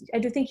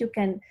do think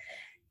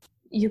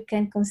you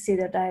can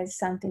consider diet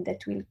something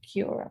that will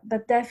cure,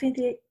 but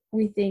definitely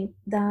we think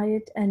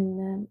diet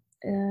and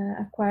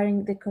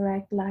acquiring the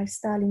correct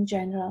lifestyle in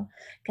general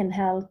can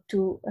help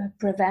to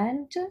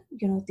prevent,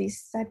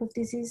 this type of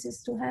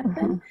diseases to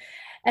happen,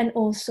 and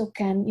also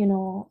can,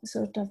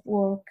 sort of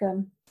work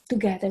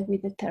together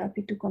with the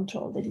therapy to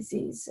control the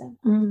disease.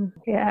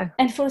 Yeah.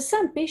 And for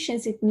some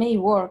patients, it may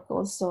work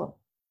also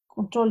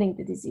controlling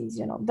the disease,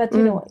 but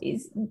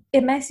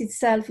MS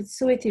itself, it's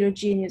so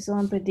heterogeneous, so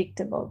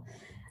unpredictable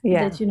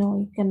that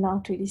you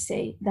cannot really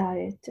say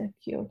diet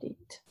cured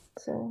it.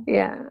 So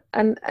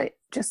and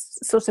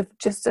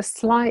just a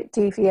slight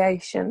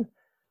deviation.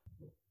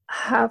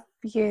 Have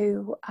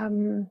you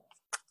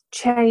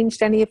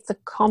changed any of the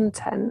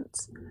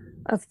content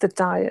of the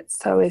diet?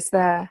 So is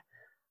there,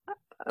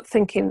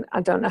 thinking, I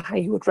don't know how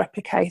you would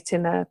replicate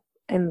in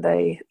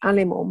the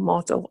animal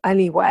model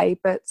anyway,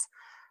 but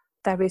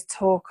there is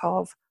talk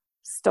of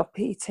stop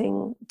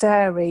eating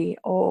dairy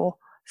or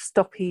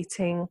stop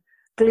eating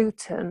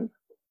gluten,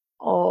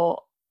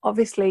 or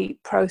obviously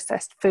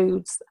processed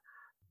foods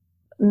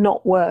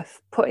not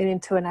worth putting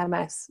into an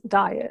MS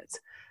diet.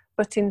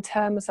 But in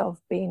terms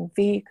of being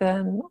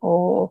vegan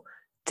or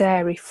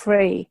dairy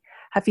free,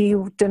 have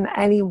you done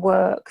any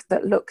work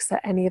that looks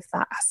at any of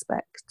that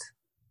aspect?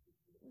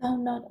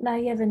 No, I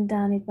haven't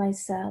done it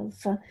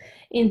myself.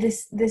 In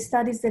the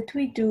studies that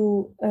we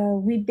do,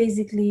 we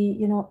basically,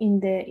 in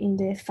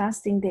the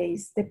fasting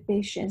days, the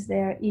patients, they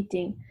are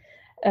eating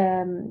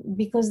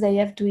because they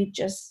have to eat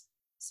just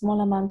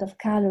small amount of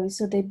calories,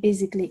 so they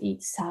basically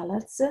eat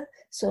salads,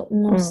 so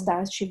no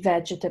starchy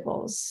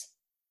vegetables,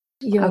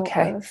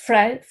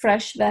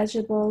 fresh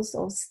vegetables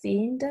or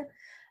steamed,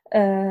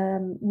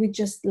 with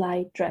just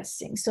light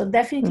dressing. So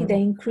definitely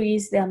they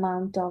increase the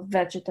amount of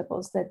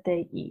vegetables that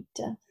they eat.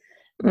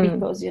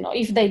 Because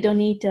if they don't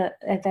eat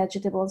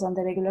vegetables on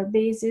the regular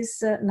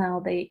basis,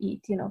 now they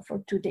eat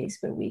for 2 days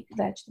per week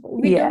vegetable.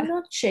 We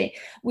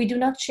do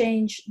not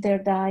change their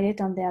diet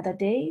on the other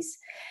days,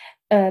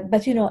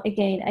 but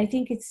again, I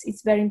think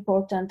it's very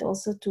important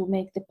also to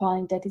make the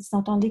point that it's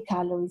not only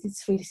calories.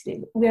 It's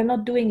really, we are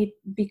not doing it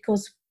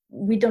because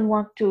we don't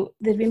want to.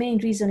 The main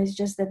reason is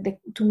just that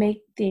to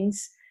make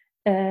things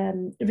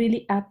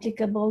really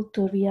applicable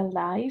to real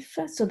life.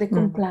 So the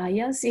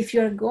compliance, if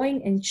you're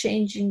going and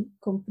changing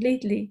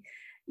completely,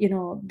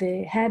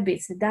 the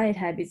habits, the diet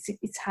habits,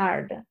 it's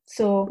hard.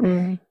 So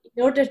in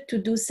order to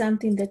do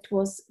something that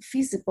was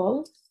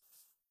feasible,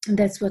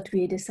 that's what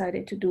we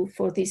decided to do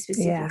for this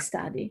specific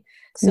study.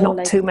 So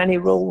not too many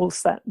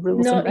rules and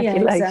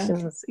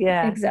regulations.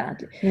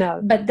 Exactly. No,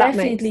 but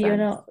definitely,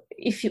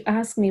 if you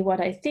ask me what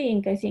I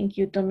think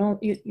you don't know,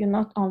 you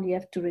not only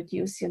have to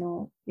reduce,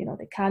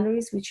 the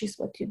calories, which is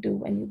what you do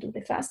when you do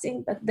the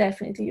fasting, but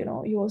definitely,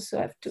 you also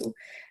have to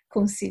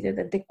consider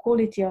that the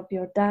quality of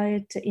your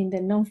diet in the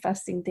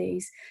non-fasting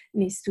days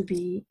needs to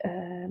be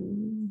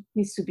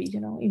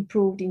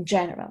improved in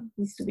general,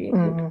 needs to be a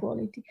good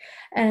quality.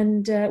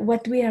 And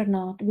what we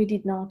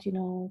did not,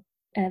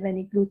 have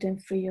any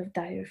gluten-free or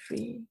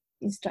dairy-free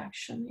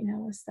instruction in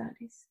our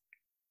studies.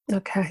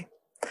 Okay.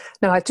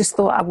 No, I just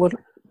thought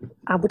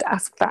I would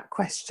ask that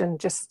question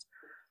just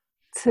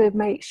to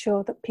make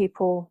sure that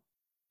people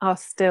are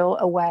still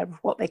aware of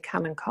what they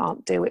can and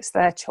can't do. It's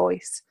their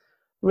choice,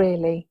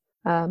 really,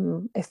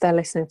 if they're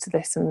listening to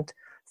this and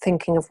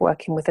thinking of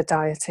working with a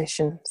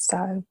dietitian.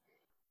 So,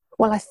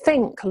 well, I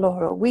think,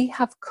 Laura, we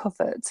have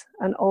covered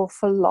an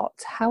awful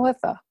lot.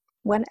 However,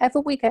 whenever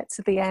we get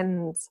to the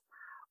end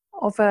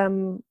of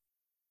a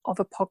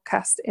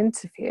podcast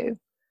interview,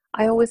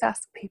 I always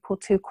ask people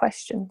 2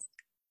 questions.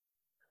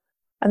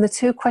 And the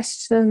 2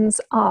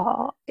 questions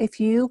are, if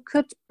you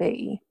could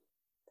be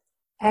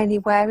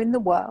anywhere in the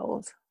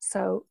world,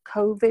 so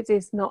COVID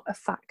is not a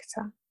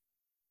factor,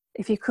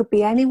 if you could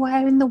be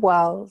anywhere in the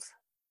world,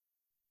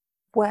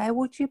 where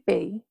would you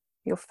be,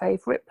 your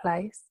favourite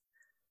place,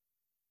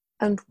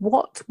 and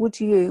what would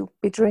you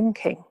be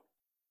drinking?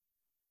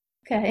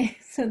 Okay,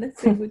 so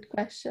that's a good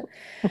question.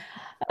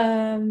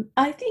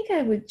 I think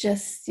I would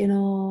just,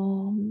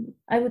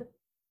 I would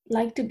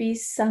like to be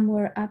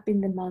somewhere up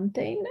in the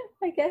mountain,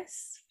 I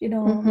guess,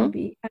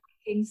 maybe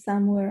hiking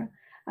somewhere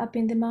up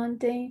in the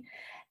mountain,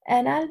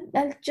 and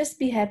I'll just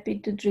be happy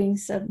to drink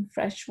some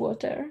fresh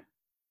water.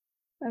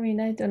 I mean,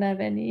 I don't have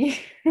any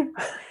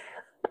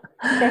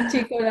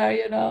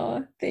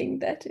particular, thing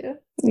that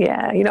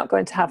Yeah, you're not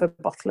going to have a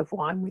bottle of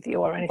wine with you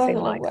or anything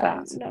like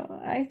that.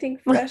 No, I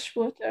think fresh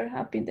water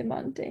up in the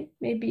mountain,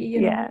 maybe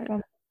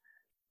from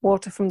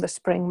water from the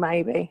spring,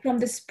 maybe. From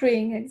the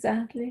spring,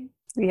 exactly.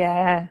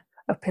 Yeah,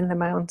 up in the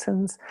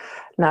mountains.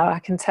 No, I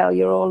can tell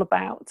you're all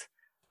about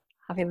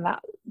having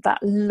that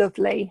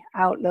lovely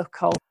outlook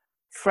of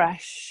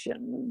fresh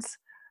and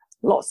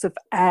lots of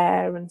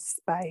air and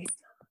space.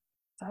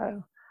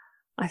 So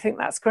I think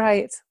that's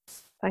great.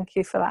 Thank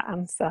you for that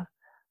answer.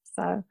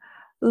 So,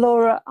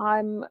 Laura,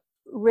 I'm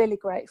really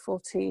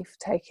grateful to you for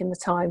taking the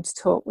time to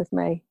talk with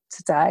me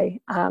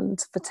today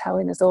and for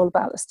telling us all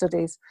about the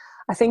studies.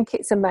 I think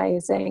it's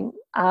amazing,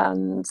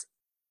 and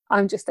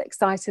I'm just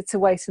excited to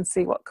wait and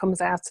see what comes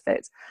out of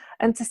it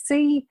and to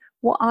see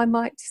what I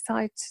might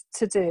decide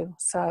to do.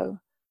 So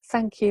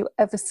thank you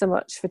ever so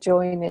much for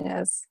joining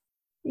us.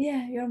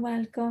 Yeah, you're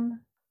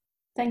welcome.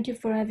 Thank you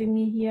for having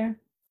me here.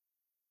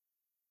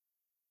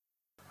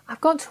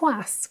 I've got to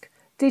ask,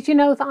 did you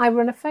know that I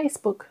run a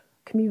Facebook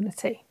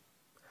community?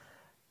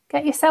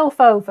 Get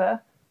yourself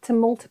over to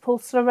Multiple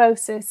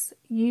Sclerosis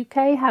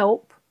UK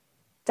Help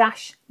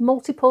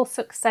Multiple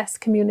Success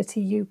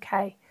Community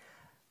UK.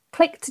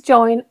 Click to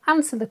join,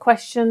 answer the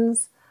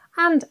questions,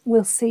 and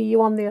we'll see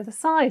you on the other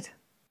side.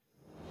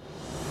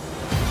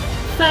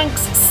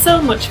 Thanks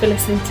so much for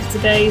listening to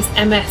today's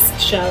MS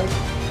show.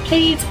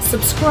 Please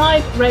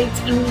subscribe, rate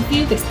and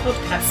review this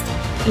podcast.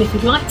 And if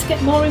you'd like to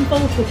get more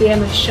involved with the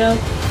MS show,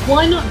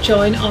 why not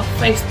join our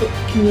Facebook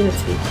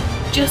community?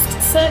 Just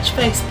search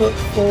Facebook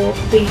for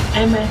the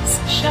MS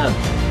show.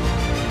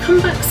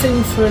 come back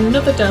soon for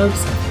another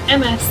dose of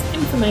MS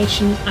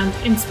information and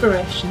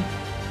inspiration.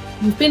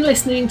 You've been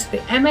listening to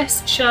the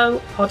MS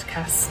Show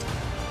podcast.